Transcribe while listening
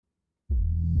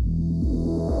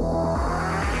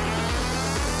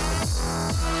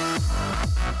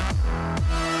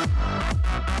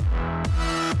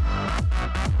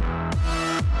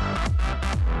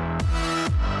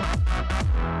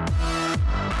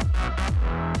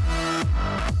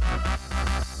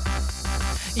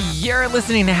You're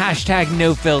listening to Hashtag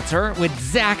No Filter with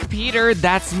Zach Peter.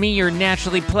 That's me, your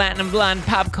naturally platinum blonde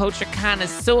pop culture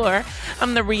connoisseur.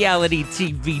 I'm the reality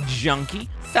TV junkie,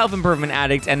 self-improvement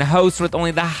addict, and host with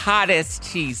only the hottest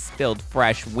tea spilled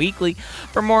fresh weekly.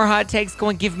 For more hot takes, go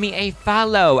and give me a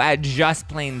follow at Just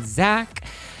Plain Zach.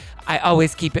 I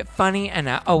always keep it funny and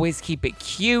I always keep it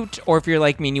cute. Or if you're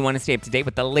like me and you want to stay up to date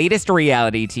with the latest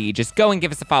reality tea, just go and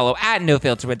give us a follow at No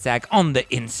Filter with Zach on the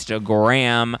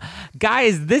Instagram.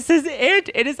 Guys, this is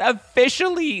it. It is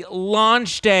officially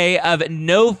launch day of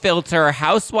No Filter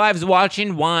Housewives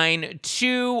Watching Wine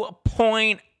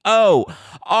 2.0.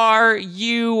 Are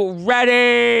you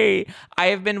ready? I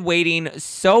have been waiting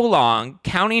so long,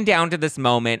 counting down to this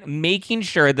moment, making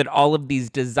sure that all of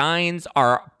these designs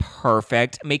are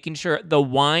perfect, making sure the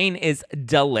wine is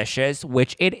delicious,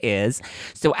 which it is.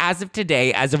 So as of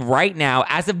today, as of right now,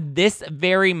 as of this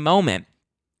very moment,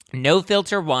 No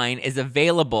Filter Wine is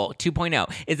available,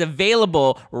 2.0, is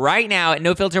available right now at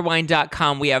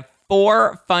nofilterwine.com. We have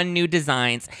 4 fun new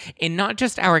designs in not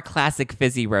just our classic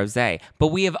fizzy rosé, but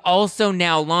we have also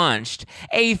now launched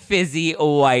a fizzy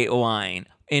white wine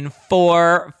in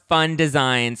 4 fun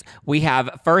designs. We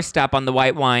have, first up on the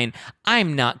white wine,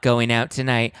 I'm not going out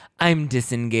tonight, I'm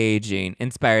disengaging,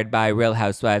 inspired by Real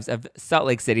Housewives of Salt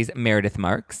Lake City's Meredith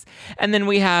Marks. And then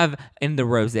we have, in the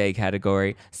rosé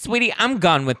category, Sweetie, I'm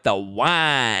gone with the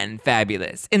wine,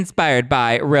 fabulous, inspired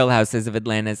by Real Houses of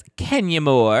Atlanta's Kenya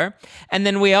Moore. And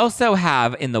then we also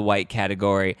have, in the white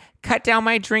category, Cut Down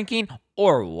My Drinking,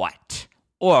 or what?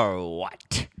 Or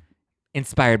what?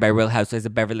 Inspired by Real Housewives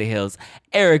of Beverly Hills,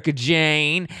 Erica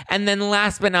Jane. And then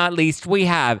last but not least, we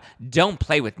have Don't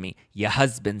Play With Me, Your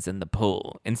Husband's in the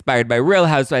Pool, inspired by Real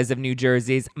Housewives of New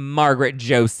Jersey's Margaret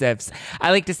Josephs.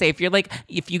 I like to say, if you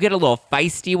get a little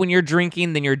feisty when you're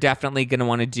drinking, then you're definitely going to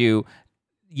want to do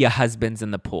Your Husband's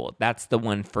in the Pool. That's the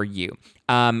one for you.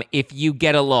 If you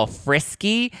get a little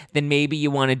frisky, then maybe you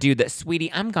want to do the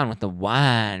Sweetie, I'm gone with the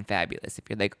wine, fabulous. If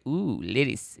you're like, ooh,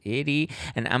 Liddy City,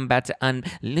 and I'm about to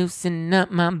unloosen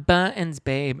up my buttons,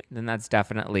 babe, then that's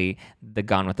definitely the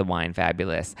Gone with the Wine,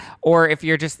 fabulous. Or if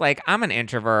you're just like, I'm an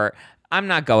introvert, I'm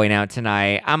not going out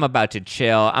tonight, I'm about to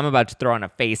chill, I'm about to throw on a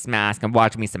face mask and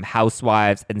watch me some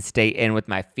Housewives and stay in with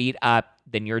my feet up,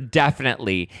 then you're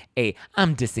definitely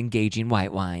I'm disengaging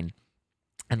white wine.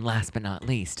 And last but not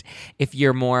least, if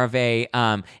you're more of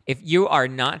if you are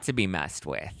not to be messed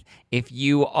with, if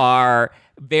you are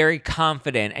very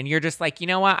confident and you're just like, you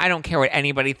know what, I don't care what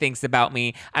anybody thinks about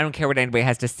me, I don't care what anybody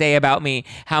has to say about me,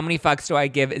 how many fucks do I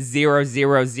give? 0,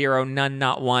 0, 0, none,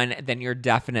 not one, then you're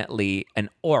definitely an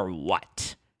or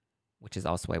what, which is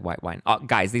also a white wine.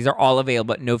 Guys, these are all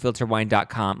available at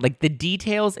nofilterwine.com. Like, the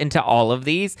details into all of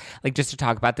these, like, just to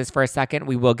talk about this for a second,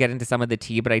 we will get into some of the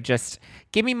tea, but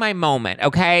give me my moment,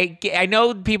 okay? I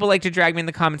know people like to drag me in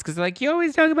the comments because they're like, you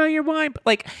always talk about your wine. But,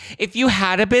 like, if you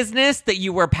had a business that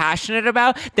you were passionate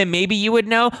about, then maybe you would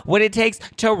know what it takes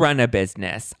to run a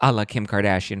business, a la Kim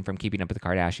Kardashian from Keeping Up with the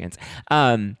Kardashians.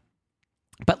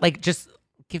 But, like, just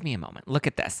give me a moment. Look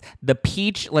at this. The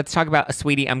peach, let's talk about a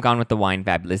Sweetie, I'm gone with the wine,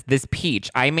 fabulous. This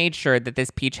peach, I made sure that this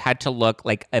peach had to look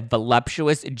like a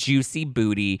voluptuous, juicy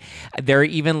booty. There are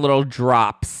even little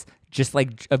drops just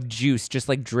like of juice, just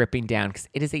like dripping down, because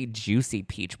it is a juicy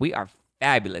peach. We are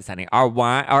fabulous, honey. Our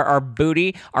wine, our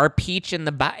booty, our peach in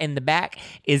the back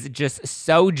is just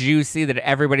so juicy that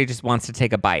everybody just wants to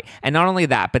take a bite. And not only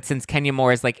that, but since Kenya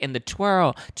Moore is like in the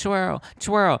twirl, twirl,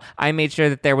 twirl, I made sure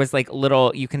that there was like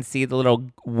you can see the little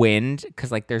wind,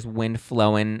 because like there's wind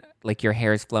flowing, like your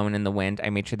hair is flowing in the wind. I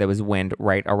made sure there was wind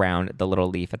right around the little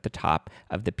leaf at the top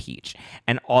of the peach.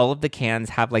 And all of the cans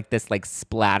have like this like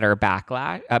splatter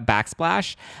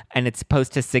backsplash, and it's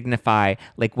supposed to signify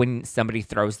like when somebody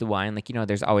throws the wine, like, you know,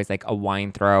 there's always like a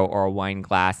wine throw or a wine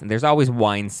glass, and there's always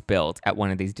wine spilled at one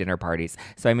of these dinner parties.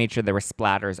 So I made sure there were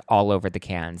splatters all over the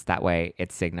cans. That way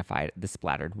it signified the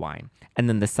splattered wine. And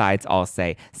then the sides all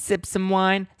say, sip some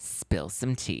wine, spill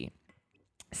some tea.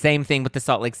 Same thing with the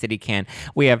Salt Lake City can.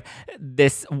 We have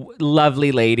this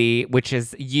lovely lady, which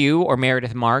is you or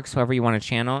Meredith Marks, whoever you want to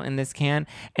channel in this can,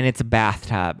 and it's a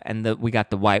bathtub. And we got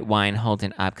the white wine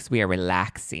holding up because we are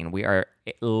relaxing. We are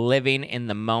living in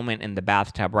the moment in the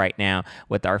bathtub right now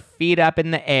with our feet up in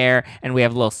the air, and we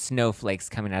have little snowflakes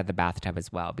coming out of the bathtub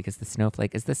as well, because the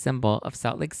snowflake is the symbol of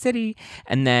Salt Lake City.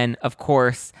 And then, of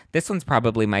course, this one's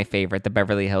probably my favorite, the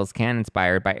Beverly Hills can,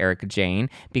 inspired by Erica Jane,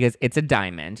 because it's a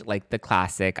diamond, like the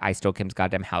classic I Stole Kim's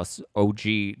Goddamn House OG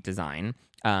design.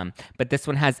 But this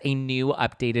one has a new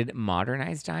updated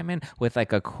modernized diamond with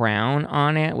like a crown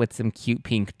on it with some cute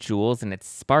pink jewels, and it's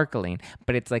sparkling,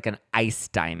 but it's like an ice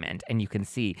diamond. And you can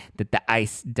see that the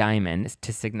ice diamond,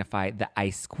 to signify the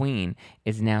ice queen,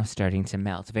 is now starting to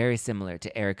melt. Very similar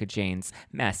to Erika Jayne's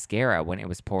mascara when it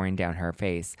was pouring down her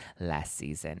face last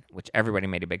season, which everybody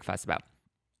made a big fuss about.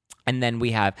 And then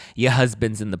we have your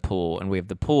husband's in the pool, and we have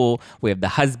the pool, we have the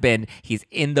husband, he's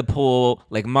in the pool,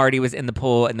 like Marty was in the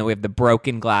pool, and then we have the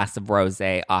broken glass of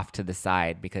rosé off to the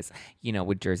side because, you know,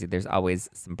 with Jersey, there's always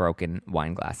some broken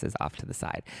wine glasses off to the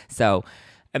side. So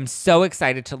I'm so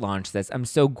excited to launch this. I'm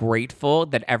so grateful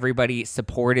that everybody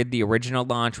supported the original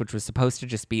launch, which was supposed to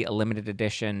just be a limited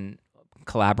edition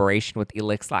collaboration with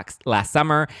Elix last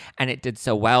summer, and it did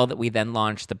so well that we then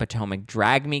launched the Potomac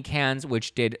Drag Me cans,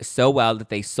 which did so well that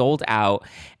they sold out,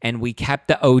 and we kept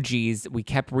the OGs, we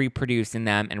kept reproducing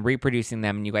them,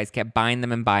 and you guys kept buying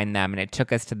them, and it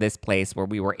took us to this place where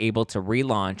we were able to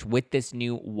relaunch with this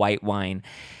new white wine.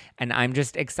 And I'm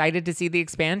just excited to see the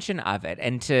expansion of it.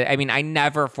 I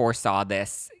never foresaw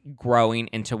this growing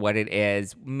into what it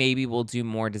is. Maybe we'll do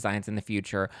more designs in the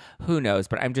future. Who knows?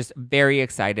 But I'm just very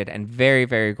excited and very,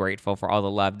 very grateful for all the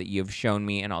love that you've shown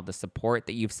me and all the support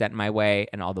that you've sent my way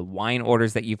and all the wine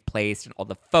orders that you've placed and all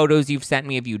the photos you've sent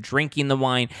me of you drinking the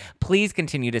wine. Please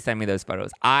continue to send me those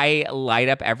photos. I light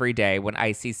up every day when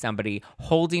I see somebody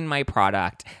holding my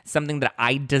product, something that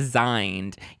I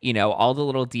designed, you know, all the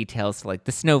little details like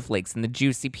the snowflakes and the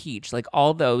juicy peach, like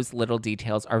all those little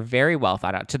details are very well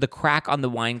thought out, to the crack on the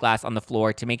wine glass on the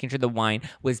floor, to making sure the wine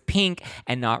was pink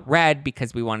and not red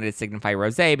because we wanted to signify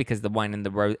rosé because the wine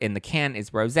in the can is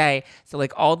rosé. So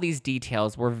like all these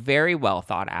details were very well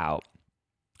thought out.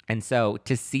 And so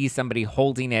to see somebody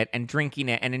holding it and drinking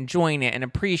it and enjoying it and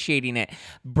appreciating it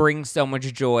brings so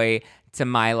much joy to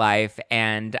my life.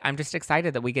 And I'm just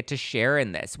excited that we get to share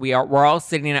in this. We're all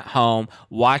sitting at home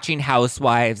watching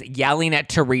Housewives, yelling at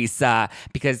Teresa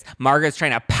because Margaret's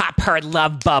trying to pop her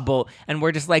love bubble. And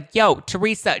we're just like, yo,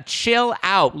 Teresa, chill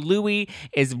out. Louis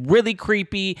is really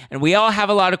creepy and we all have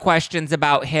a lot of questions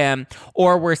about him.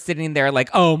 Or we're sitting there like,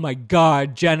 oh my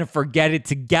God, Jennifer, get it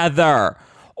together.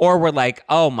 Or we're like,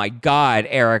 oh my God,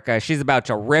 Erika, she's about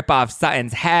to rip off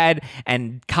Sutton's head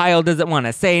and Kyle doesn't want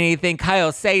to say anything.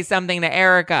 Kyle, say something to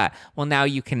Erika. Well, now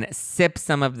you can sip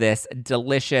some of this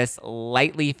delicious,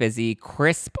 lightly fizzy,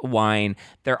 crisp wine.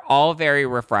 They're all very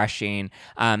refreshing.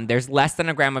 There's less than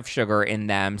a gram of sugar in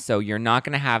them, so you're not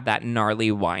going to have that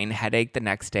gnarly wine headache the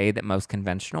next day that most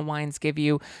conventional wines give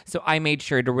you. So I made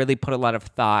sure to really put a lot of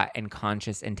thought and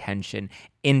conscious intention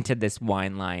into this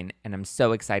wine line, and I'm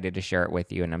so excited to share it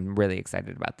with you, and I'm really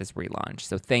excited about this relaunch.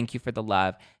 So thank you for the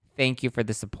love. Thank you for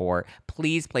the support.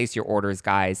 Please place your orders,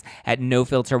 guys, at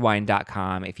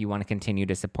nofilterwine.com if you want to continue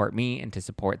to support me and to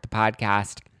support the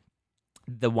podcast.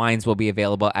 The wines will be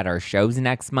available at our shows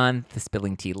next month, the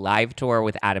Spilling Tea Live Tour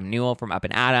with Adam Newell from Up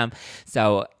and Adam.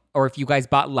 Or if you guys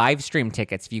bought live stream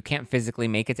tickets, if you can't physically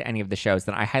make it to any of the shows,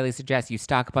 then I highly suggest you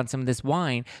stock up on some of this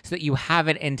wine so that you have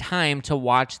it in time to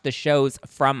watch the shows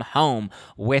from home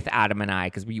with Adam and I,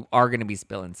 because we are going to be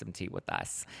spilling some tea with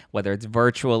us. Whether it's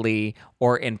virtually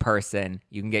or in person,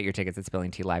 you can get your tickets at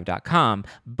spillingtealive.com.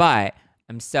 But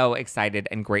I'm so excited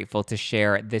and grateful to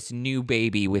share this new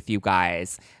baby with you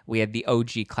guys. We had the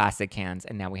OG classic cans,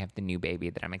 and now we have the new baby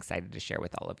that I'm excited to share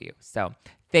with all of you. So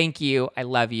thank you. I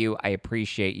love you. I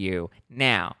appreciate you.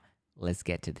 Now, let's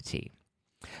get to the tea.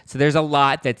 So there's a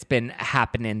lot that's been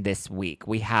happening this week.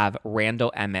 We have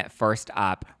Randall Emmett first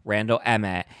up. Randall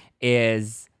Emmett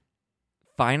is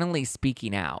finally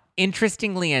speaking out.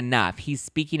 Interestingly enough, he's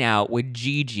speaking out with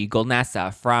Gigi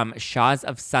Golnesa from Shahs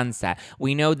of Sunset.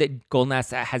 We know that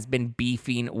Golnesa has been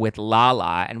beefing with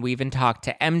Lala, and we even talked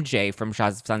to MJ from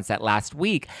Shahs of Sunset last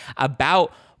week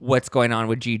about what's going on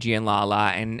with Gigi and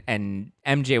Lala, and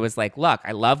MJ was like, look,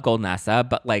 I love Golnesa,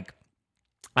 but like,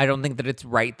 I don't think that it's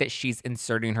right that she's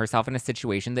inserting herself in a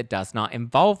situation that does not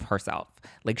involve herself.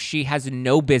 Like, she has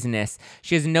no business.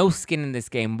 She has no skin in this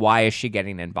game. Why is she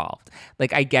getting involved?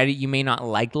 Like, I get it. You may not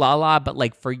like Lala, but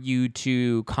like, for you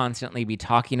to constantly be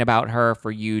talking about her,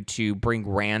 for you to bring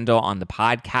Randall on the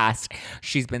podcast,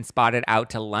 she's been spotted out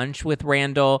to lunch with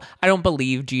Randall. I don't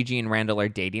believe Gigi and Randall are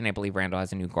dating. I believe Randall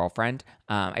has a new girlfriend.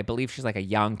 I believe she's like a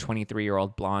young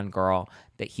 23-year-old blonde girl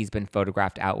that he's been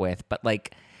photographed out with. But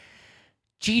like,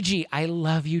 Gigi, I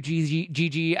love you,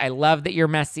 Gigi. I love that you're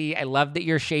messy. I love that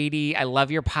you're shady. I love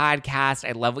your podcast.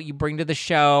 I love what you bring to the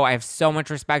show. I have so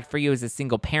much respect for you as a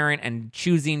single parent and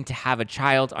choosing to have a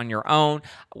child on your own.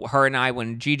 Her and I,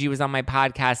 when Gigi was on my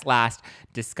podcast last,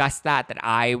 discussed that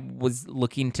I was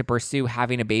looking to pursue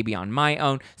having a baby on my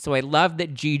own. So I love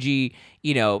that Gigi,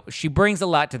 she brings a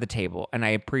lot to the table, and I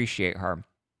appreciate her.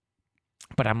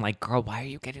 But I'm like, girl, why are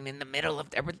you getting in the middle of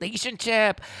their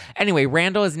relationship? Anyway,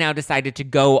 Randall has now decided to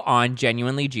go on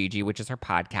Genuinely Gigi, which is her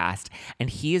podcast, and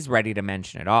he is ready to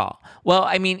mention it all. Well,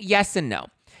 I mean, yes and no.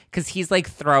 Because he's like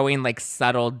throwing like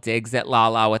subtle digs at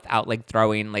Lala without like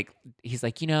throwing like, he's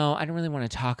like, I don't really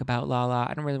want to talk about Lala.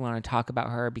 I don't really want to talk about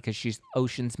her because she's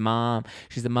Ocean's mom.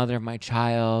 She's the mother of my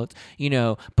child,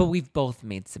 but we've both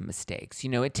made some mistakes.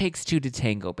 It takes two to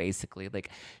tango, basically. Like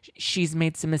she's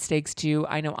made some mistakes too.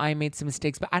 I know I made some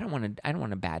mistakes, but I don't want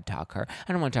to bad talk her.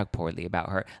 I don't want to talk poorly about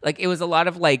her. Like it was a lot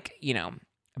of like,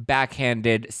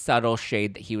 backhanded, subtle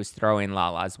shade that he was throwing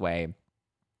Lala's way,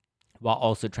 while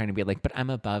also trying to be like, but I'm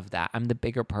above that. I'm the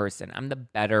bigger person. I'm the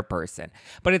better person.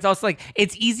 But it's also like,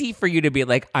 it's easy for you to be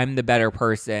like, I'm the better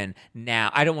person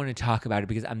now. I don't want to talk about it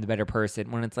because I'm the better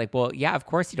person. When it's like, well, yeah, of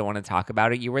course you don't want to talk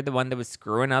about it. You were the one that was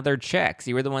screwing other chicks.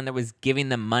 You were the one that was giving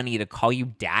them money to call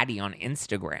you daddy on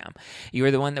Instagram. You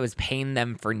were the one that was paying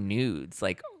them for nudes.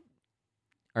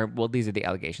 These are the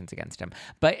allegations against him.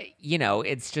 But,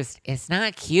 it's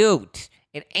not cute.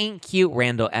 It ain't cute,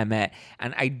 Randall Emmett.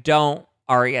 And I don't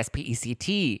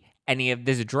RESPECT any of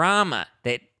this drama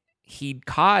that he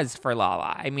caused for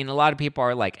Lala. I mean, a lot of people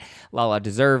are like, Lala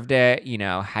deserved it.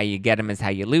 How you get him is how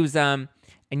you lose him.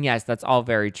 And yes, that's all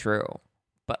very true.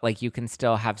 But like, you can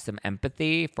still have some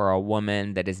empathy for a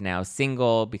woman that is now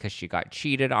single because she got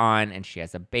cheated on and she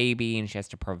has a baby and she has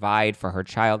to provide for her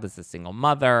child as a single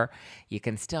mother. You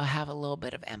can still have a little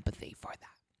bit of empathy for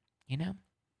that,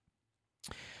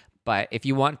 But if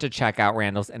you want to check out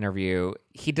Randall's interview,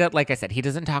 like I said, he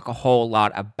doesn't talk a whole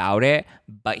lot about it,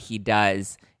 but he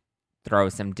does throw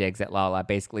some digs at Lala,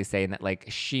 basically saying that like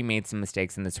she made some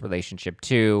mistakes in this relationship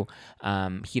too.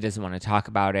 He doesn't want to talk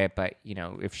about it, but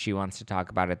if she wants to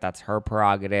talk about it, that's her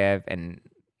prerogative. And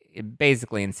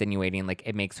basically insinuating like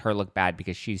it makes her look bad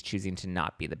because she's choosing to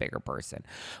not be the bigger person.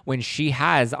 When she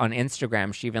has on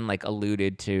Instagram, she even like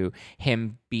alluded to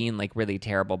him being like really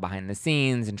terrible behind the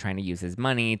scenes and trying to use his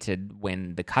money to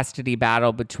win the custody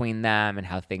battle between them and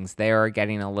how things there are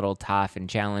getting a little tough and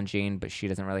challenging, but she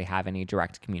doesn't really have any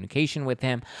direct communication with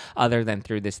him other than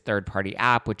through this third-party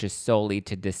app, which is solely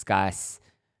to discuss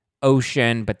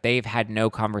Ocean, but they've had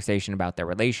no conversation about their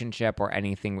relationship or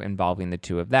anything involving the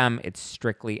two of them. It's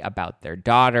strictly about their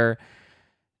daughter.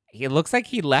 It looks like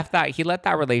he let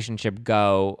that relationship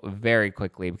go very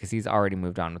quickly because he's already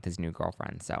moved on with his new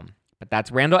girlfriend. So, but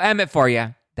that's Randall Emmett for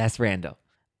you. That's Randall.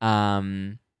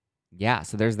 So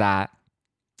there's that.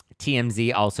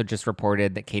 TMZ also just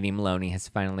reported that Katie Maloney has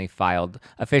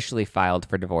officially filed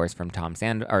for divorce from Tom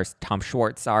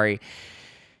Schwartz. Sorry.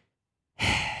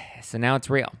 So now it's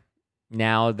real.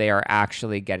 Now they are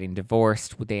actually getting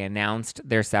divorced. They announced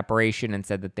their separation and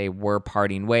said that they were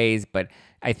parting ways. But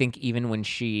I think even when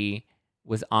she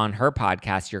was on her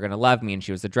podcast, You're Gonna Love Me, and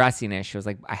she was addressing it, she was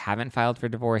like, I haven't filed for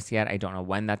divorce yet. I don't know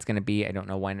when that's going to be. I don't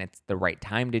know when it's the right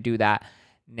time to do that.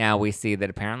 Now we see that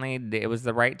apparently it was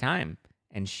the right time.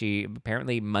 And she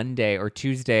apparently Monday or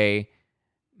Tuesday,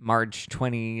 March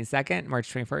 22nd,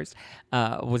 March 21st,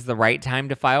 was the right time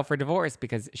to file for divorce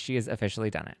because she has officially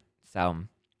done it. So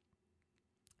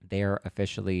they're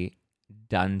officially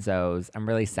dunzos. I'm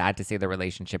really sad to see the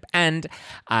relationship end.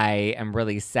 I am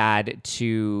really sad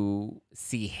to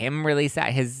see him really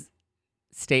sad. His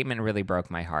statement really broke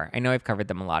my heart. I know I've covered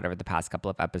them a lot over the past couple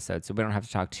of episodes, so we don't have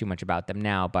to talk too much about them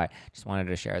now, but just wanted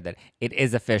to share that it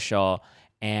is official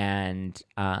and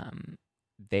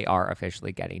they are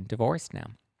officially getting divorced now.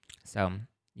 So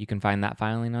you can find that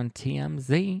filing on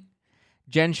TMZ.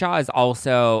 Jen Shah is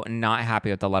also not happy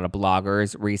with a lot of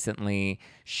bloggers recently.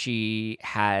 She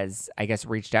has, I guess,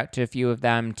 reached out to a few of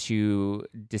them to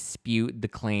dispute the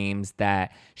claims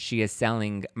that she is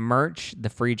selling merch, the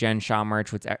free Jen Shah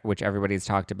merch, which everybody's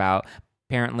talked about.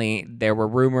 Apparently, there were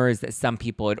rumors that some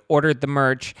people had ordered the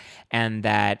merch and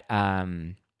that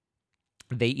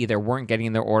they either weren't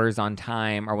getting their orders on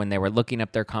time or when they were looking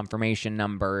up their confirmation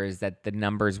numbers, that the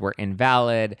numbers were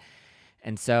invalid.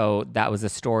 And so that was a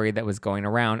story that was going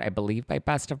around, I believe, by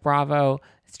Best of Bravo.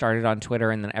 It started on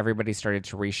Twitter, and then everybody started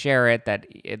to reshare it, that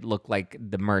it looked like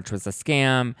the merch was a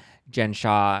scam. Jen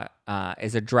Shah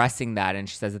is addressing that, and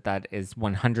she says that is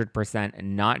 100%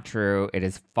 not true. It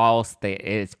is false. It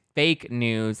is fake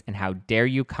news, and how dare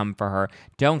you come for her?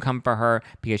 Don't come for her,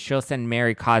 because she'll send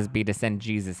Mary Cosby to send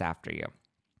Jesus after you.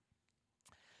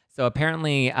 So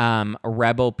apparently,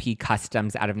 Rebel P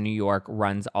Customs out of New York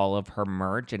runs all of her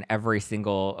merch, and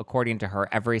according to her,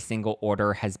 every single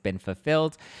order has been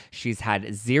fulfilled. She's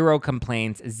had 0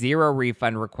 complaints, 0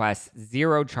 refund requests,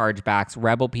 0 chargebacks.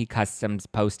 Rebel P Customs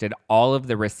posted all of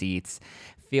the receipts.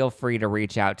 Feel free to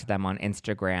reach out to them on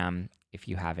Instagram if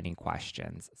you have any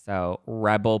questions. So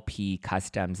Rebel P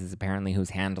Customs is apparently who's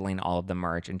handling all of the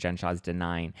merch, and Jen Shah's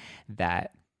denying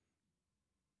that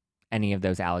any of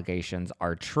those allegations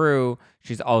are true.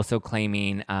 She's also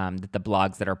claiming that the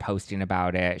blogs that are posting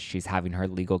about it, she's having her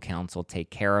legal counsel take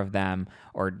care of them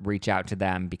or reach out to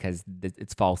them because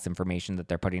it's false information that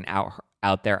they're putting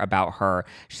out there about her.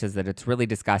 She says that it's really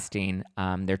disgusting.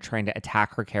 They're trying to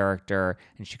attack her character,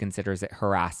 and she considers it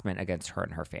harassment against her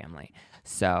and her family.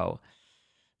 So,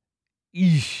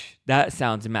 that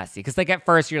sounds messy. Because at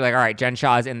first you're like, all right, Jen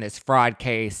Shah's in this fraud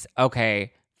case.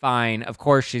 Okay, fine. Of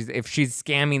course, if she's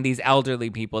scamming these elderly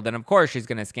people, then of course she's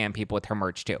going to scam people with her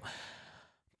merch too.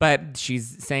 But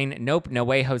she's saying, nope, no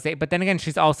way, Jose. But then again,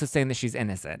 she's also saying that she's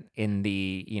innocent in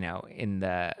the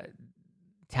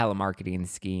telemarketing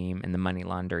scheme and the money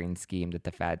laundering scheme that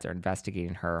the feds are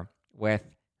investigating her with.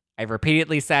 I've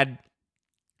repeatedly said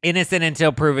innocent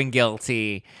until proven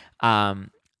guilty.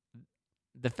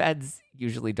 The feds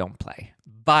usually don't play.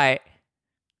 But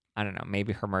I don't know,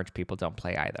 maybe her merch people don't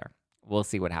play either. We'll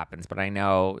see what happens. But I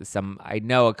know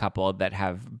a couple that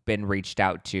have been reached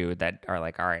out to that are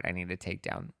like, all right, I need to take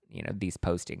down, these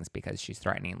postings because she's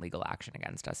threatening legal action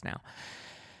against us now.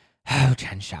 Oh,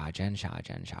 Jen Shah.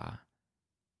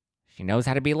 She knows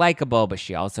how to be likable, but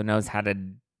she also knows how to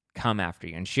come after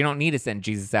you. And she don't need to send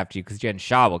Jesus after you because Jen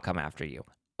Shah will come after you.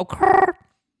 Okay.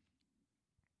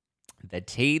 The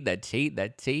tea,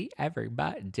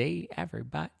 everybody.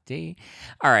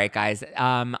 All right, guys.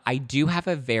 I do have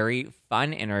a very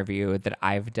fun interview that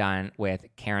I've done with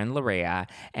Karen Larrea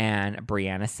and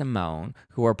Breana Symone,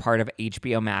 who are part of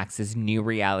HBO Max's new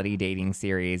reality dating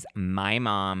series, My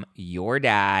Mom, Your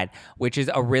Dad, which is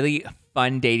a really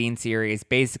fun dating series.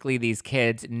 Basically, these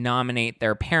kids nominate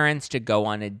their parents to go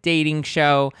on a dating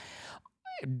show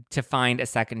to find a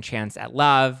second chance at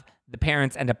love. The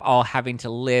parents end up all having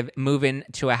to move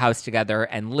into a house together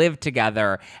and live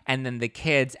together. And then the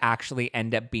kids actually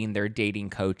end up being their dating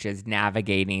coaches,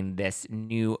 navigating this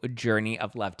new journey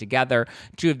of love together.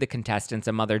 2 of the contestants,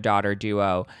 a mother-daughter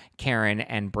duo, Karen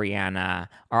and Breana,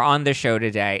 are on the show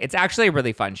today. It's actually a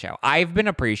really fun show. I've been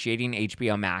appreciating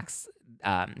HBO Max,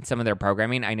 some of their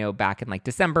programming. I know back in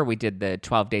December, we did the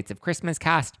 12 Dates of Christmas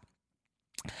cast.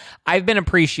 I've been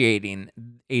appreciating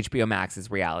HBO Max's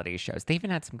reality shows. They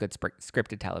even had some good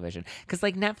scripted television because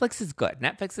Netflix is good.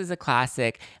 Netflix is a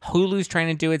classic. Hulu's trying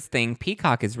to do its thing.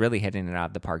 Peacock is really hitting it out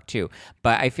of the park too.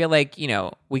 But I feel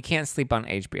we can't sleep on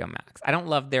HBO Max. I don't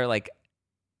love their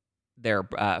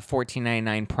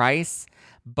 $14.99 price,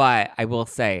 but I will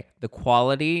say the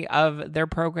quality of their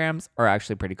programs are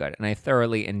actually pretty good. And I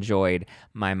thoroughly enjoyed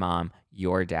My Mom,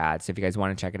 Your Dad. So if you guys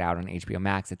want to check it out on HBO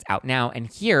Max, it's out now. And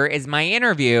here is my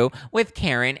interview with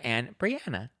Karen and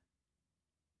Breana.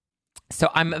 So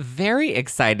I'm very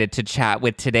excited to chat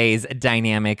with today's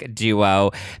dynamic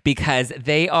duo because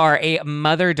they are a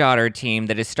mother-daughter team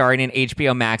that is starring in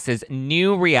HBO Max's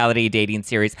new reality dating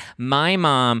series, My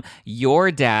Mom, Your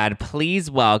Dad.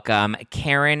 Please welcome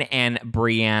Karen and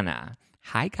Breana.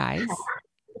 Hi, guys.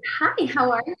 Hi,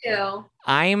 how are you?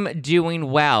 I'm doing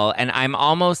well, and I'm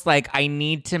almost I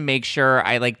need to make sure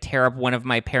I tear up one of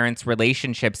my parents'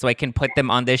 relationships so I can put them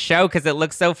on this show because it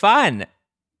looks so fun.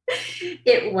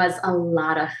 It was a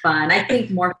lot of fun. I think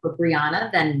more for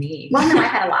Breana than me. Well, no, I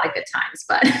had a lot of good times,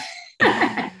 but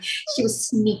she was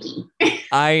sneaky.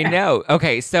 I know.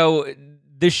 Okay, so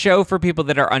the show, for people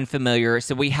that are unfamiliar,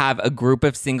 so we have a group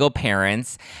of single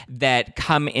parents that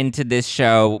come into this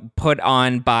show put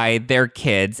on by their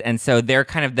kids. And so they're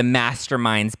kind of the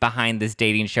masterminds behind this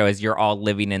dating show as you're all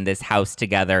living in this house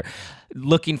together,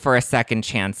 looking for a second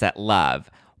chance at love.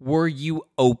 Were you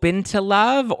open to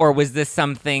love, or was this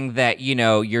something that,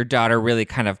 your daughter really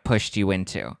kind of pushed you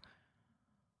into?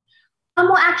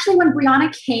 Well, actually, when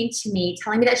Breana came to me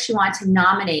telling me that she wanted to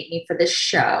nominate me for this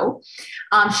show,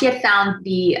 she had found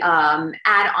the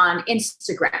ad on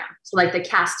Instagram, so the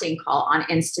casting call on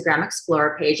Instagram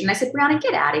Explorer page. And I said, Breana,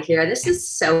 get out of here. This is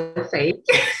so fake.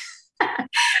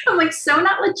 I'm so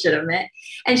not legitimate.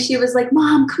 And she was like,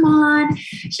 Mom, come on.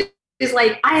 She's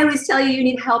like, I always tell you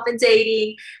need help in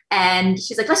dating. And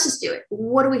she's like, let's just do it.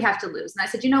 What do we have to lose? And I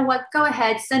said, you know what? Go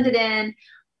ahead, send it in.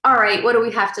 All right, what do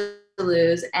we have to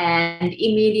lose? And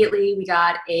immediately we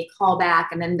got a call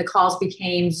back, and then the calls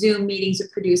became Zoom meetings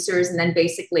with producers. And then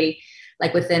basically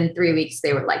Like within 3 weeks,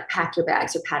 they were like, pack your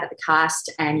bags, you're part of the cast,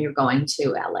 and you're going to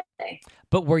LA.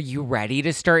 But were you ready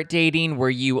to start dating? Were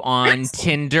you on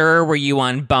Tinder? Were you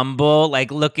on Bumble,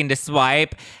 like looking to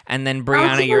swipe? And then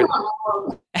Breana, you're...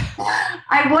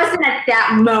 I wasn't at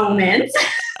that moment.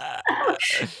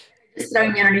 Just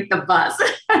throwing me underneath the bus.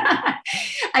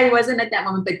 I wasn't at that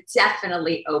moment, but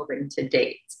definitely open to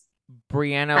date.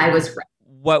 Breana, I was ready.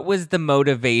 What was the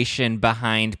motivation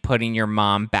behind putting your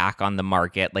mom back on the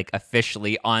market, like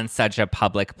officially on such a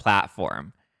public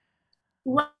platform?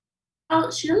 Well,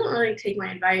 she doesn't really take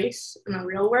my advice in the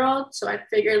real world, so I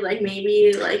figured like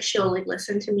maybe like she'll like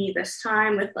listen to me this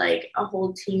time with like a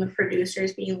whole team of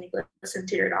producers being like, listen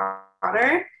to your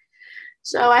daughter.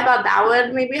 So I thought that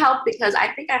would maybe help, because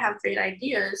I think I have great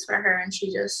ideas for her and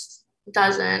she just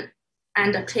doesn't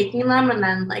end up taking them, and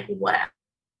then like what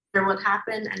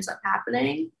happened ends up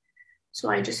happening. So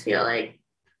I just feel like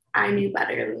I knew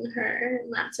better than her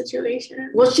in that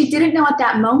situation. Well, she didn't know at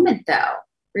that moment though.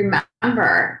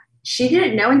 Remember, she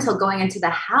didn't know until going into the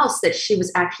house that she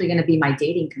was actually going to be my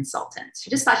dating consultant. She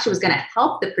just thought she was going to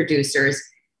help the producers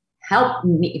help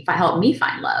me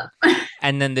find love.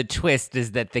 And then the twist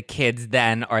is that the kids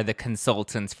then are the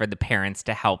consultants for the parents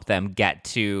to help them get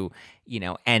to,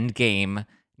 end game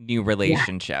new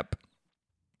relationship.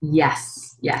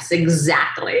 Yes,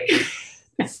 exactly.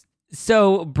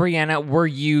 So, Breana, were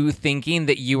you thinking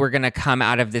that you were going to come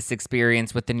out of this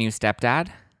experience with the new stepdad?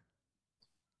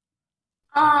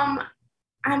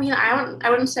 I mean, I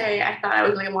wouldn't say I thought I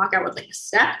was going to walk out with like a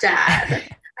stepdad.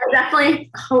 I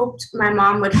definitely hoped my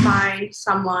mom would find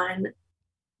someone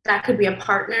that could be a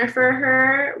partner for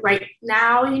her right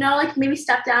now, like maybe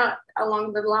step down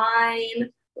along the line.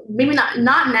 Maybe not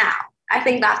now. I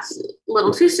think that's a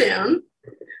little too soon.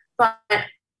 But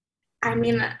I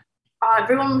mean,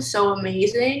 everyone was so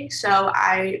amazing. So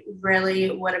I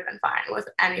really would have been fine with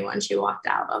anyone she walked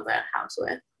out of the house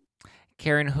with.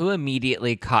 Karen, who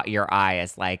immediately caught your eye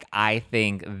as like, I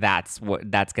think that's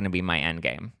going to be my end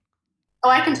game? Oh,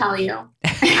 I can tell you. I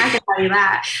can tell you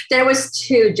that. There was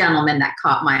two gentlemen that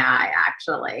caught my eye,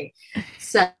 actually.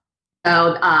 So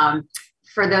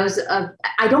for those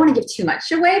I don't want to give too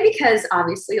much away because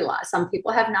obviously some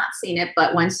people have not seen it,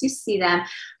 but once you see them,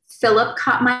 Philip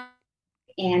caught my eye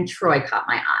and Troy caught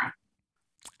my eye.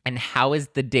 And how is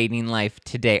the dating life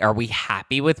today? Are we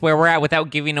happy with where we're at? Without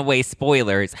giving away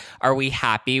spoilers, are we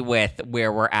happy with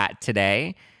where we're at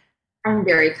today? I'm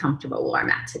very comfortable where I'm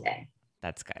at today.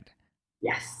 That's good.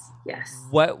 Yes.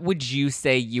 What would you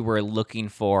say you were looking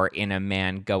for in a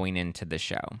man going into the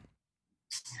show?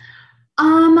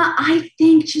 I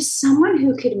think just someone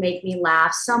who could make me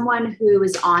laugh, someone who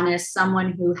is honest,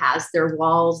 someone who has their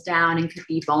walls down and could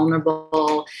be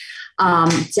vulnerable.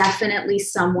 Definitely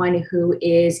someone who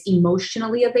is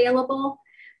emotionally available.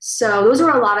 So those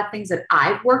are a lot of things that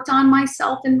I've worked on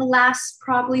myself in the last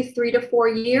probably 3 to 4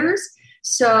 years.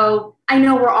 So I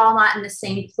know we're all not in the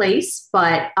same place,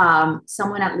 but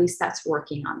someone at least that's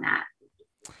working on that.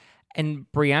 And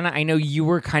Breana, I know you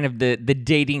were kind of the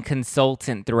dating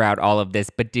consultant throughout all of this,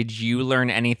 but did you learn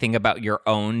anything about your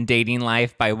own dating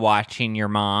life by watching your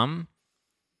mom?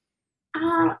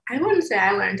 I wouldn't say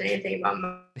I learned anything about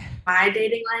my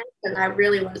dating life, because I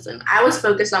really wasn't. I was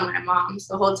focused on my mom's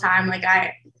the whole time. Like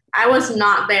I was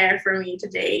not there for me to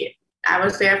date. I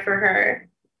was there for her.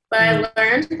 But I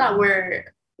learned that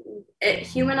it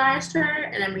humanized her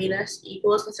and it made us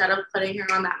equals instead of putting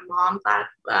her on that mom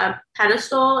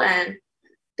pedestal and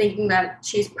thinking that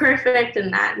she's perfect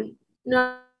and that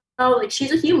no, like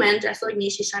she's a human just like me.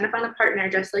 She's trying to find a partner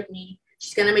just like me.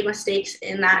 She's going to make mistakes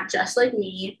in that just like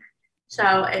me.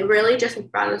 So it really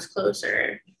just brought us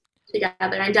closer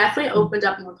together and definitely opened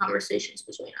up more conversations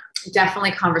between us.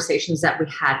 Definitely conversations that we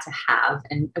had to have,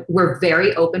 and we're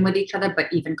very open with each other,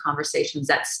 but even conversations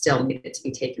that still needed to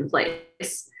be taking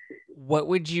place. What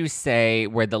would you say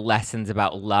were the lessons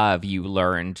about love you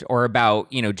learned, or about,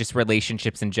 just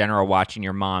relationships in general, watching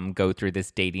your mom go through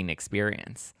this dating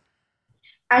experience?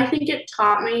 I think it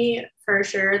taught me for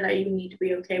sure that you need to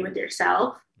be okay with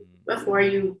yourself before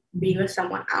you be with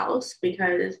someone else,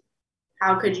 because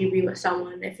how could you be with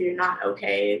someone if you're not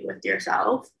okay with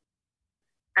yourself?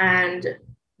 And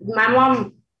my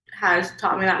mom has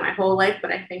taught me that my whole life,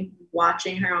 but I think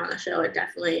watching her on the show, it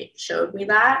definitely showed me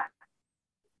that.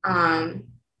 And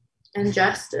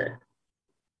just,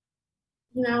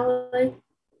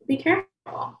 be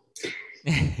careful.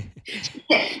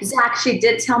 Zach, she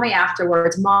did tell me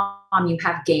afterwards, Mom, you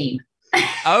have game.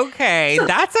 Okay, so,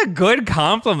 that's a good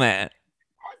compliment.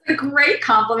 A great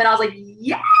compliment. I was like,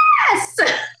 yes.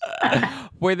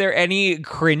 Were there any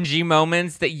cringy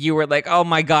moments that you were like, oh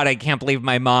my God, I can't believe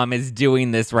my mom is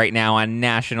doing this right now on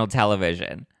national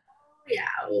television? Yeah.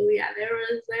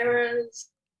 There was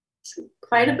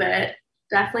quite a bit.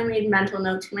 Definitely made mental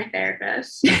note to my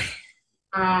therapist.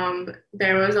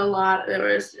 There was a lot.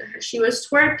 She was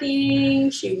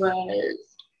twerking. She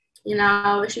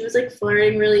was, she was like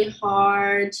flirting really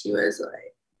hard. She was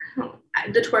like,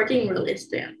 the twerking really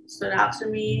stood out to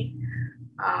me.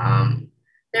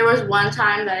 There was one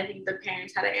time that I think the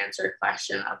parents had to answer a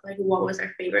question of like, what was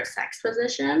their favorite sex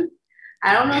position?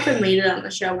 I don't know if it made it on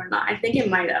the show or not. I think it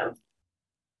might have,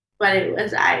 but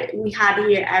we had to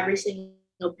hear every single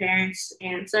parent's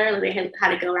answer. Like they had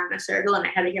to go around in a circle, and I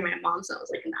had to hear my mom's. And I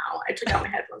was like, no. I took out my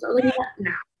headphones. I was like,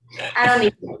 no, I don't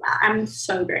need to know that. I'm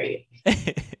so great.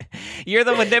 You're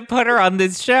the one that put her on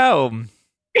this show.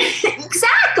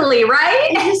 Exactly,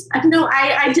 right?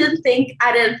 I didn't think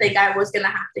I was gonna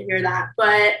have to hear that,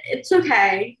 but it's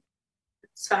okay.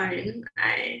 It's fine.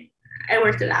 I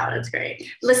worked it out. It's great.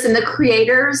 Listen, the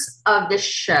creators of this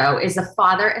show is a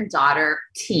father and daughter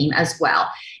team as well.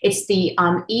 It's the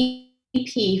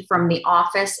EP from The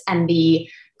Office and the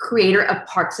creator of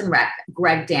Parks and Rec,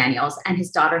 Greg Daniels, and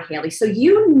his daughter Haley. So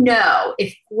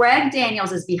if Greg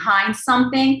Daniels is behind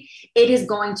something, it is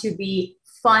going to be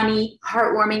funny,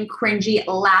 heartwarming, cringy,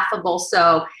 laughable.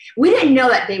 So we didn't know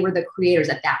that they were the creators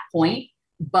at that point,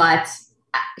 but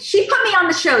she put me on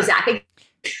the show, Zach.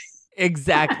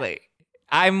 Exactly.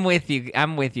 I'm with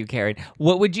you, Karen.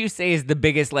 What would you say is the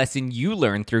biggest lesson you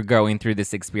learned through going through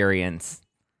this experience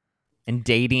and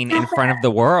dating in front of the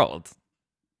world?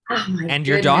 Oh my and goodness.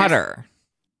 Your daughter?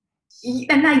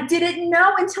 And I didn't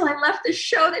know until I left the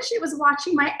show that she was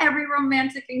watching my every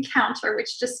romantic encounter,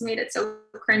 which just made it so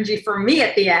cringy for me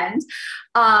at the end.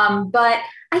 But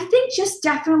I think just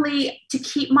definitely to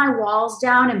keep my walls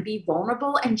down and be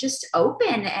vulnerable and just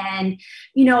open and,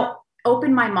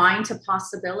 open my mind to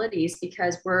possibilities,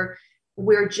 because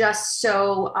we're just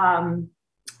so,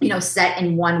 set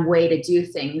in one way to do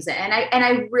things. And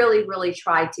I really, really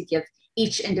tried to give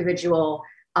each individual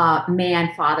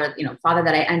father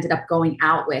that I ended up going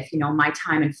out with, my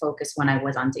time and focus when I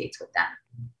was on dates with them.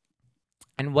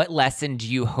 And what lesson do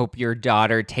you hope your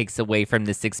daughter takes away from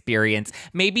this experience?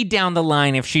 Maybe down the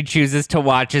line, if she chooses to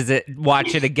watch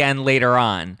it again later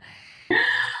on.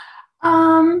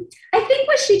 I think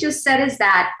what she just said is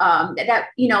that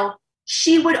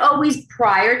she would always,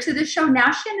 prior to the show,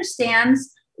 now she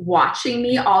understands watching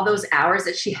me all those hours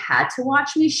that she had to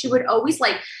watch me. She would always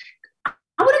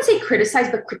I wouldn't say criticize,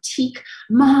 but critique.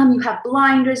 Mom, you have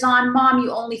blinders on. Mom,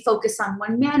 you only focus on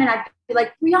one man. And I'd be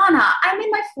like, Breana, I'm in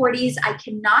my 40s. I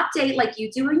cannot date like you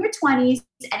do in your 20s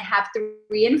and have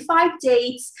 3 and 5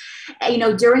 dates,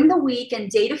 during the week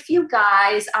and date a few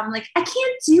guys. I'm like, I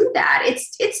can't do that.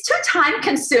 It's too time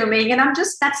consuming. And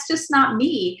that's just not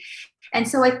me. And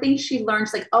so I think she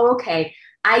learns like, oh, okay,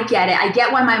 I get it. I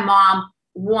get why my mom,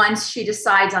 once she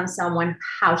decides on someone,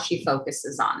 how she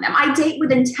focuses on them. I date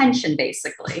with intention,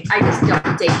 basically. I just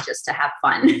don't date just to have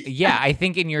fun. Yeah, I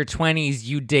think in your 20s,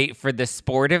 you date for the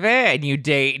sport of it, and you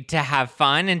date to have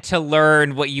fun and to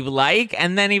learn what you like.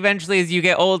 And then eventually, as you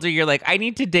get older, you're like, I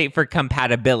need to date for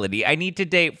compatibility. I need to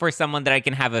date for someone that I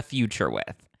can have a future with.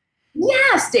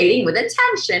 Yes, dating with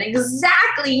intention.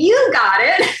 Exactly. You got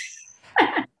it.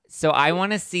 So I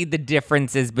want to see the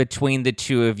differences between the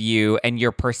two of you and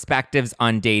your perspectives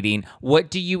on dating.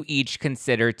 What do you each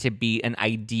consider to be an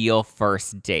ideal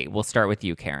first date? We'll start with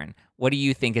you, Karen. What do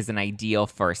you think is an ideal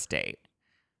first date?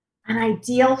 An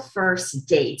ideal first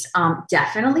date,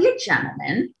 definitely a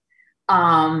gentleman.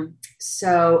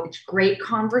 So it's great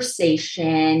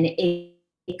conversation. It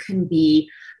can be,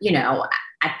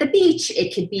 at the beach.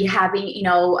 It could be having,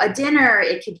 a dinner.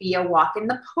 It could be a walk in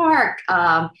the park.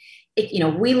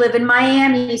 We live in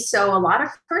Miami, so a lot of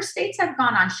first dates I've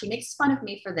gone on, she makes fun of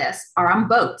me for this, are on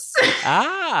boats.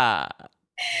 Ah.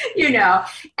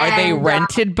 Are they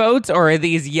rented boats, or are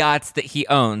these yachts that he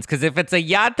owns? Because if it's a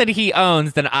yacht that he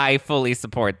owns, then I fully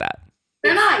support that.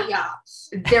 They're not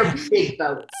yachts. They're big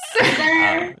boats.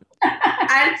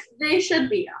 They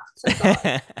should be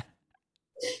yachts.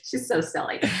 She's so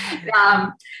silly.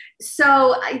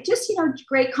 So I just,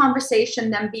 great conversation,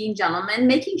 them being gentlemen,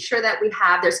 making sure that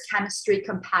there's chemistry,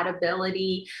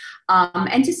 compatibility,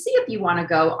 and to see if you want to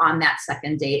go on that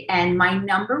second date. And my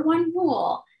number one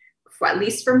rule, at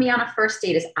least for me on a first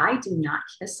date, is I do not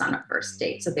kiss on a first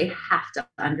date. So they have to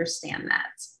understand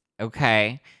that.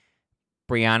 Okay.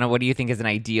 Breana, what do you think is an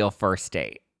ideal first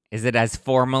date? Is it as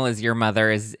formal as your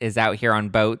mother is out here on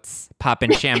boats,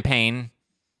 popping champagne?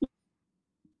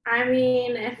 I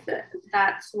mean, if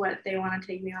that's what they want to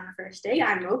take me on a first date,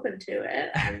 I'm open to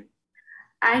it.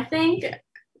 I think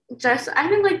just I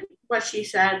think like what she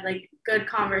said, like good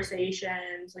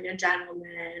conversations, like a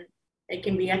gentleman. It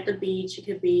can be at the beach, it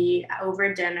could be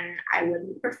over dinner. I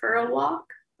wouldn't prefer a walk,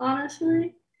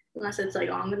 honestly, unless it's like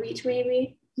on the beach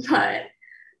maybe. But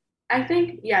I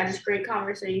think just great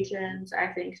conversations. I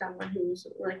think someone who's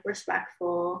like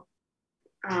respectful.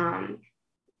 Um,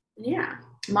 yeah.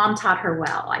 Mom taught her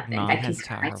well, I think. I can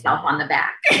pat myself on the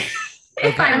back.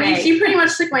 Okay. I mean, she pretty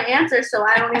much took my answer, so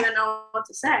I don't even know what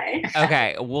to say.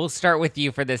 Okay, we'll start with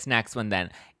you for this next one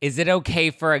then. Is it okay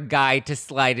for a guy to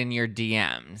slide in your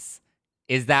DMs?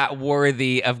 Is that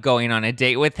worthy of going on a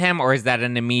date with him, or is that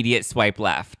an immediate swipe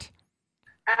left?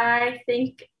 I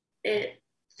think it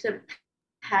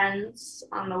depends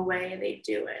on the way they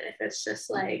do it. If it's just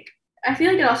like, I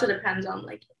feel like it also depends on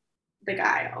like the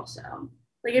guy also.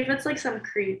 Like if it's like some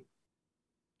creep,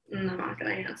 I'm not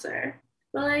gonna answer.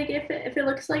 But like if it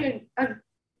looks like a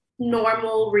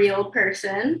normal real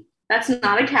person that's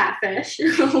not a catfish,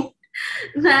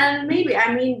 then maybe.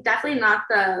 I mean, definitely not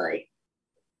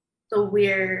the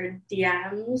weird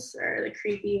DMs or the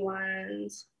creepy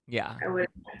ones. Yeah, I wouldn't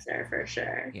answer for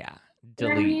sure. Yeah,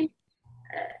 delete. I mean,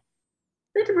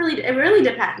 it really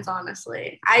depends,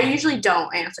 honestly. I usually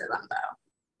don't answer them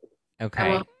though.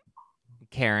 Okay.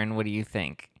 Karen, what do you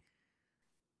think?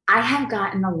 I have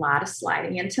gotten a lot of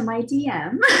sliding into my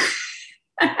DM.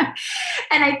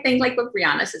 And I think like what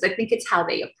Breana says, I think it's how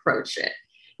they approach it.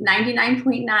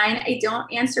 99.9, I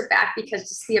don't answer back because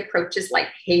just the approach is like,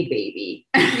 hey, baby.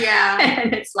 Yeah.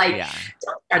 And it's like,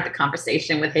 don't start the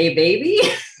conversation with, hey, baby.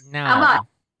 No. How about,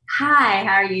 hi,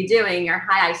 how are you doing? Or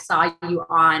hi, I saw you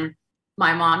on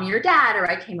My Mom, Your Dad, or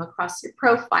I came across your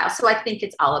profile. So I think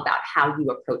it's all about how you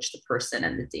approach the person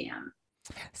in the DM.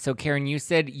 So, Karen, you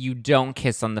said you don't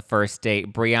kiss on the first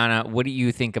date. Breana, what do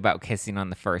you think about kissing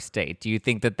on the first date? Do you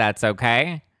think that that's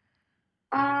okay?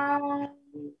 I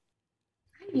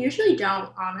usually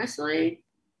don't, honestly.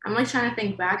 I'm like trying to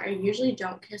think back. I usually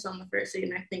don't kiss on the first date,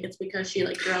 and I think it's because she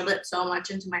like drilled it so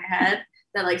much into my head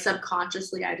that like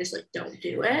subconsciously I just like don't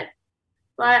do it.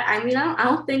 But I mean, I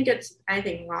don't think it's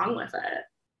anything wrong with it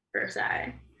per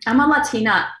se. I'm a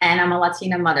Latina and I'm a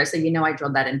Latina mother, so you know I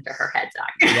drilled that into her head,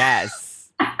 Zach. Yes.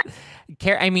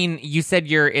 I mean, you said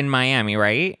you're in Miami,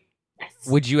 right? Yes.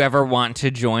 Would you ever want to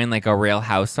join like a Real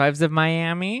Housewives of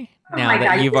Miami now that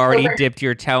God, you've already dipped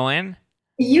your toe in?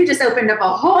 You just opened up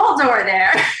a whole door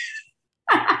there.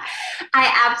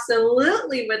 I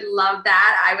absolutely would love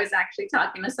that. I was actually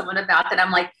talking to someone about that.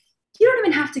 I'm like, you don't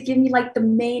even have to give me like the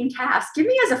main cast. Give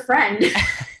me as a friend.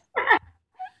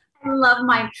 I love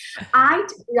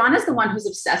Brianna's the one who's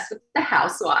obsessed with the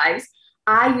Housewives.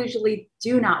 I usually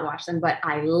do not watch them, but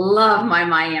I love my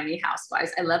Miami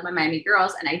Housewives. I love my Miami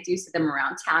girls, and I do see them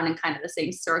around town in kind of the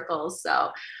same circles. So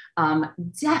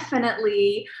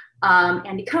definitely,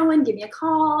 Andy Cohen, give me a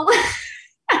call.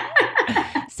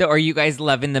 So are you guys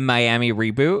loving the Miami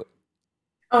reboot?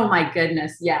 Oh my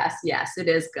goodness. Yes, it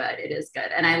is good. It is good.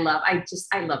 And I love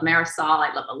Marisol.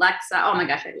 I love Alexa. Oh my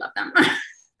gosh, I love them.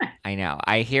 I know.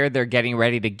 I hear they're getting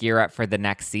ready to gear up for the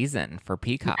next season for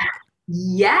Peacock.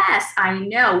 Yes, I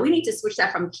know. We need to switch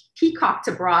that from Peacock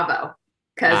to Bravo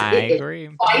because it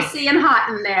is spicy and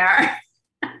hot in there.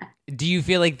 Do you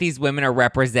feel like these women are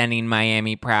representing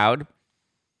Miami proud?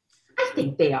 I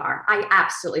think they are. I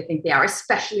absolutely think they are,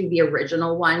 especially the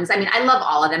original ones. I mean, I love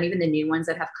all of them, even the new ones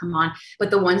that have come on,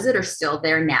 but the ones that are still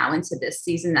there now into this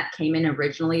season that came in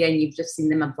originally, and you've just seen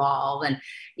them evolve. And,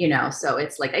 so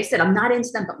it's like I said, I'm not into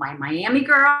them, but my Miami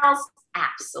girls,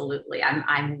 absolutely.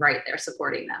 I'm right there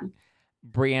supporting them.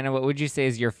 Breana, what would you say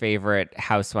is your favorite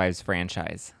Housewives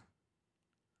franchise?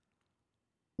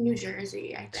 New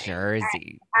Jersey, I think.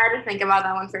 Jersey. I had to think about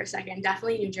that one for a second.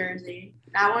 Definitely New Jersey.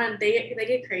 That one, they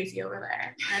get crazy over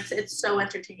there. It's so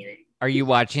entertaining. Are you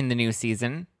watching the new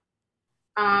season?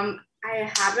 I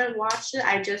haven't watched it.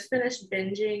 I just finished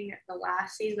binging the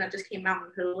last season that just came out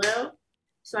on Hulu.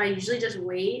 So I usually just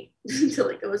wait until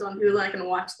it goes on Hulu and I can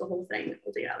watch the whole thing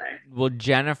together. Well,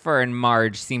 Jennifer and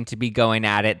Marge seem to be going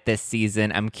at it this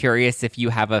season. I'm curious if you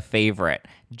have a favorite,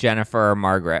 Jennifer or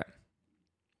Margaret.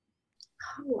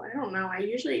 Oh, I don't know. I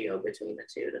usually go between the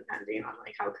two depending on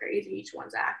like how crazy each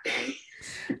one's acting.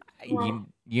 Well,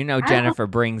 Jennifer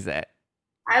brings it.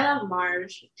 I love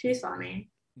Marge. She's funny.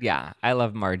 Yeah, I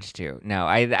love Marge too. No,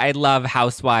 I love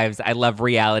Housewives. I love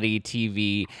reality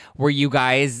TV. Were you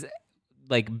guys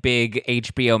like big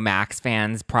HBO Max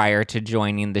fans prior to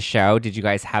joining the show? Did you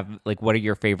guys have like what are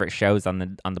your favorite shows on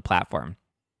the platform?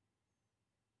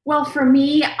 Well, for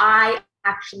me, I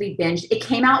actually binged. It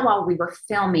came out while we were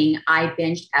filming. I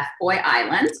binged F-Boy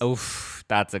Island. Oof,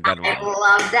 That's a good one. I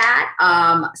love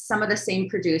that. Some of the same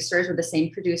producers were the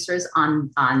same producers on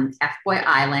F-Boy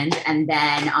Island. And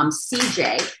then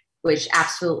CJ, which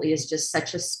absolutely is just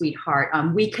such a sweetheart.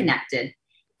 We connected.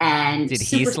 And did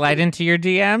he slide into your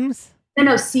DMs?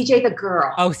 No, CJ the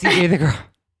girl. Oh, CJ the girl.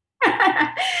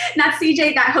 Not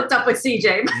CJ got hooked up with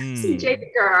CJ, but CJ the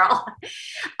girl.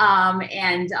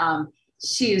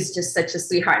 She was just such a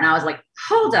sweetheart. And I was like,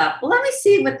 hold up, let me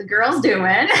see what the girl's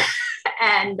doing.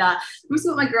 And let me see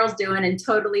what my girl's doing, and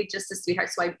totally just a sweetheart.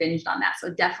 So I binged on that.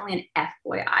 So definitely an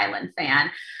F-Boy Island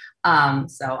fan.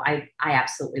 So I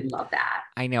absolutely love that.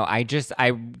 I know. I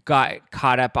got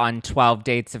caught up on 12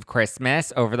 Dates of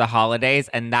Christmas over the holidays,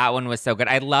 and that one was so good.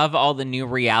 I love all the new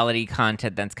reality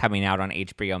content that's coming out on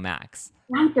HBO Max.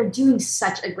 Right, they're doing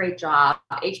such a great job.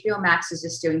 HBO Max is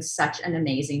just doing such an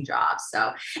amazing job. So,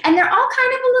 and they're all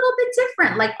kind of a little bit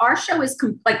different. Like our show is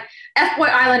like F-Boy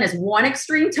Island is one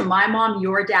extreme to My Mom,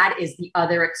 Your Dad is the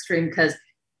other extreme, because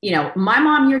My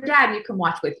Mom, Your Dad, you can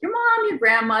watch with your mom, your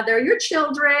grandmother, your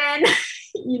children,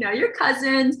 your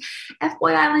cousins.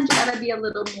 F-Boy Island, you gotta be a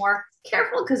little more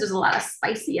careful because there's a lot of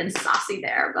spicy and saucy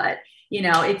there, but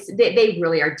they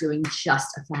really are doing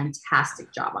just a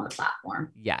fantastic job on the platform.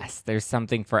 Yes, there's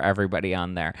something for everybody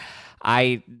on there.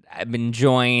 I'm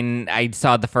enjoying, I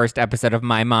saw the first episode of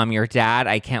My Mom, Your Dad.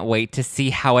 I can't wait to see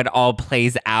how it all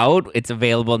plays out. It's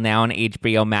available now on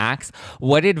HBO Max.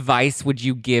 What advice would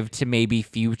you give to maybe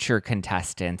future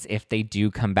contestants if they do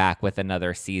come back with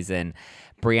another season?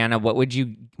 Breana,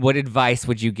 what advice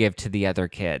would you give to the other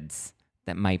kids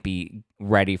that might be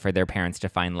ready for their parents to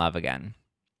find love again?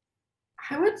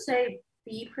 I would say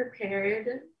be prepared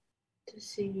to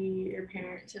see your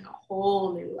parents in a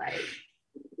whole new light.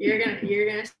 You're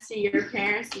gonna see your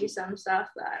parents do some stuff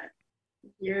that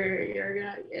you're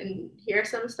gonna, and hear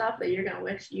some stuff that you're gonna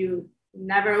wish you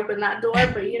never opened that door.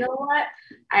 But you know what?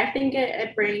 I think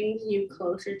it brings you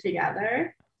closer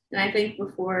together. And I think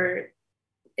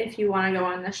if you want to go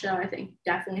on the show, I think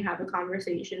definitely have a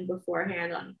conversation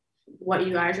beforehand on what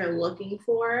you guys are looking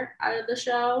for out of the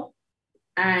show,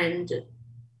 and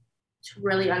to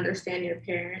really understand your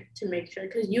parent, to make sure,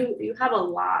 because you have a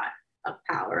lot of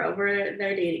power over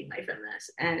their dating life in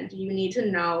this, and you need to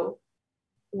know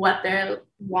what they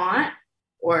want,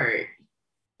 or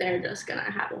they're just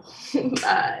gonna have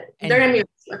they're gonna be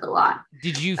with a lot.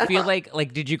 Did you feel like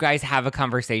did you guys have a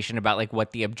conversation about like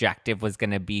what the objective was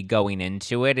gonna be going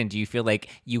into it, and do you feel like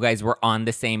you guys were on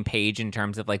the same page in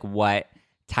terms of like what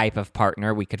type of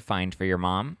partner we could find for your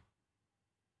mom?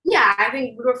 Yeah, I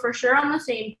think we were for sure on the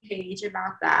same page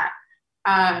about that.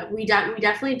 We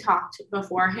definitely talked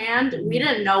beforehand. We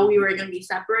didn't know we were going to be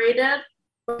separated.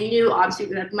 We knew obviously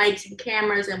we had mics and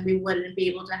cameras, and we wouldn't be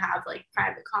able to have like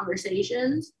private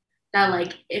conversations that,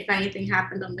 like, if anything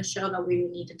happened on the show, that we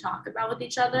would need to talk about with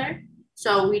each other.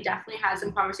 So we definitely had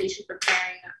some conversations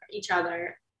preparing each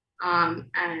other,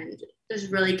 and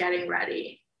just really getting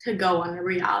ready to go on a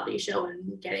reality show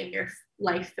and getting your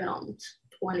life filmed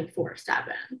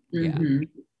 24/7. Yeah.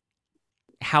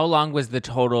 How long was the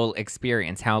total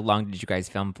experience? How long did you guys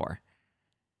film for?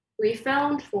 We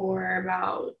filmed for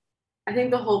about, I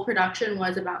think the whole production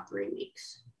was about 3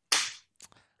 weeks.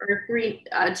 Or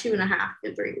 2.5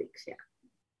 to 3 weeks, yeah.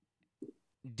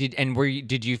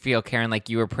 Did you feel, Karen, like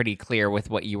you were pretty clear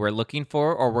with what you were looking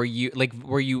for, or were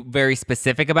you very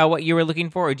specific about what you were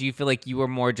looking for, or do you feel like you were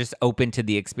more just open to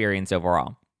the experience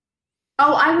overall?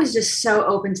 Oh, I was just so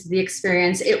open to the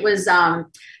experience. It was,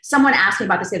 someone asked me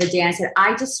about this the other day, and I said,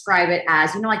 I describe it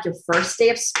as, like your first day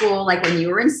of school, like when you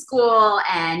were in school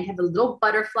and you have the little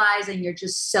butterflies and you're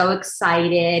just so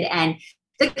excited. And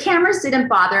the cameras didn't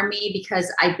bother me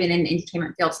because I've been in the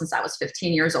entertainment field since I was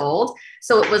 15 years old.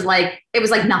 So it was like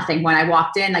nothing when I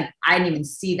walked in. Like I didn't even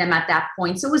see them at that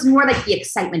point. So it was more like the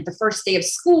excitement, the first day of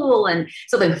school. And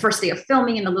so the first day of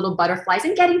filming and the little butterflies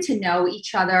and getting to know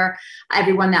each other,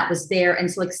 everyone that was there. And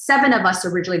so like 7 of us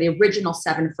originally, the original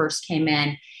 7 first came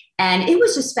in. And it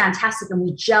was just fantastic. And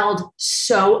we gelled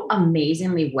so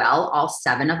amazingly well, all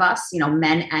 7 of us,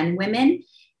 men and women.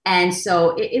 And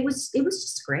so it was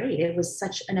just great. It was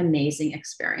such an amazing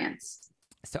experience.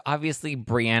 So obviously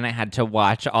Breana had to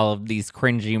watch all of these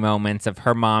cringy moments of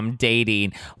her mom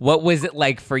dating. What was it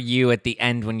like for you at the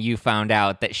end when you found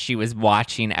out that she was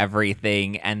watching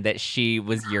everything and that she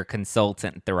was your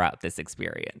consultant throughout this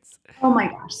experience? Oh my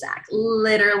gosh, Zach.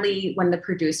 Literally, when the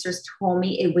producers told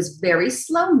me, it was very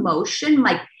slow motion.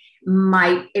 Like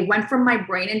it went from my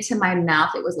brain into my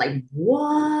mouth. It was like,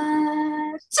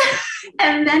 what?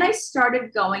 And then I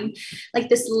started going like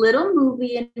this little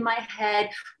movie in my head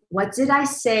what did I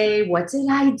say? What did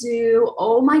I do?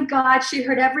 Oh my God, she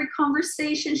heard every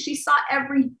conversation. She saw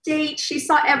every date. She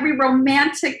saw every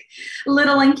romantic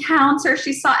little encounter.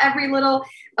 She saw every little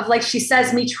of, like she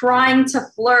says, me trying to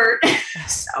flirt.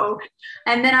 So,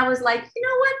 and then I was like, you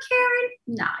know what, Karen?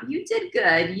 Nah, you did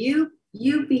good.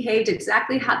 You behaved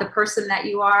exactly how the person that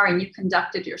you are, and you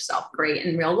conducted yourself great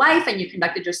in real life, and you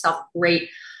conducted yourself great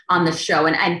on the show.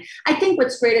 And I think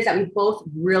what's great is that we both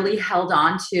really held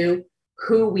on to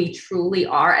who we truly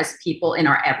are as people in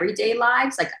our everyday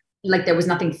lives. Like there was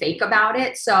nothing fake about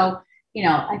it. So,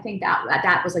 I think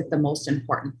that was like the most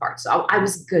important part. So I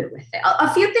was good with it.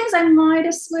 A few things I might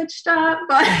have switched up,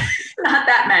 but not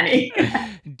that many.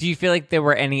 Do you feel like there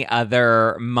were any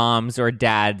other moms or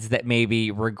dads that maybe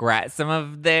regret some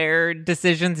of their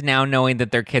decisions now, knowing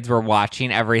that their kids were watching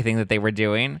everything that they were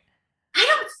doing? I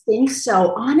don't think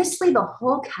so. Honestly, the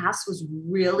whole cast was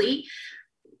really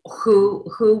who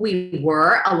we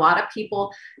were. A lot of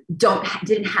people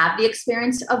didn't have the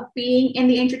experience of being in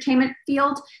the entertainment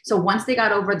field. So once they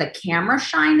got over the camera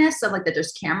shyness of like that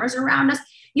there's cameras around us,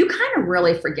 you kind of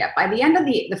really forget. By the end of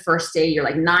the first day, you're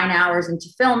like 9 hours into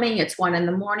filming. It's 1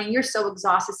 a.m. You're so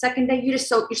exhausted. Second day, you're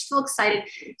still excited.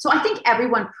 So I think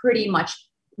everyone pretty much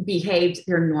behaved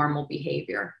their normal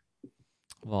behavior.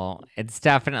 Well, it's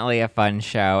definitely a fun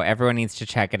show. Everyone needs to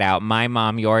check it out. My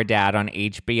Mom, Your Dad on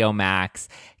HBO Max.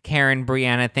 Karen,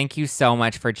 Breana, thank you so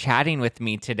much for chatting with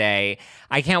me today.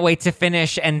 I can't wait to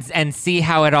finish and see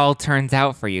how it all turns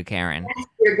out for you, Karen. Yes,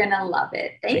 you're going to love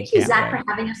it. Thank you, Zach, for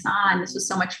having us on. This was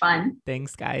so much fun.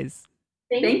 Thanks, guys.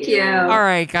 Thank you. All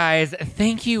right, guys.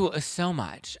 Thank you so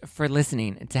much for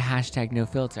listening to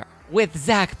 #NoFilter with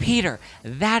Zach Peter.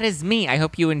 That is me. I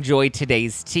hope you enjoyed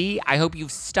today's tea. I hope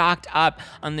you've stocked up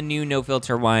on the new No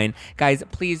Filter wine. Guys,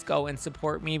 please go and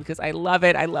support me because I love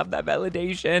it. I love that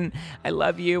validation. I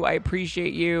love you. I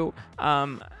appreciate you.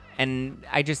 And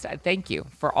I just thank you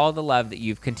for all the love that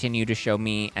you've continued to show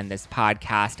me and this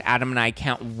podcast. Adam and I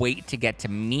can't wait to get to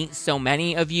meet so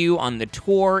many of you on the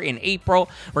tour in April.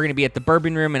 We're going to be at the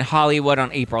Bourbon Room in Hollywood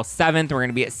on April 7th. We're going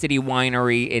to be at City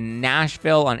Winery in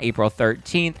Nashville on April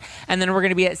 13th. And then we're going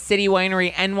to be at City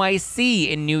Winery NYC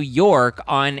in New York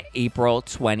on April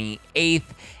 28th.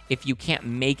 If you can't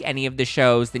make any of the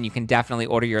shows, then you can definitely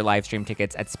order your live stream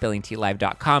tickets at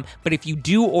spillingtealive.com. But if you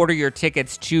do order your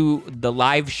tickets to the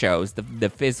live shows, the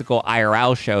physical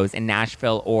IRL shows in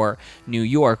Nashville or New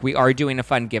York, we are doing a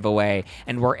fun giveaway,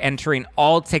 and we're entering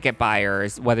all ticket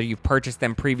buyers, whether you've purchased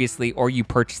them previously or you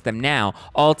purchased them now,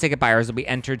 all ticket buyers will be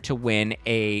entered to win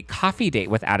a coffee date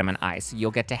with Adam and I. So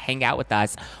you'll get to hang out with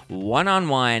us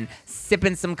one-on-one,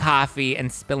 sipping some coffee and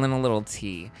spilling a little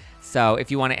tea. So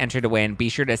if you want to enter to win, be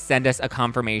sure to send us a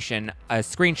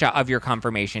screenshot of your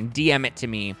confirmation, DM it to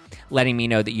me, letting me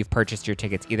know that you've purchased your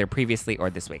tickets either previously or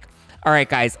this week. All right,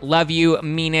 guys, love you,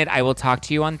 mean it. I will talk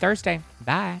to you on Thursday.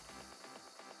 Bye.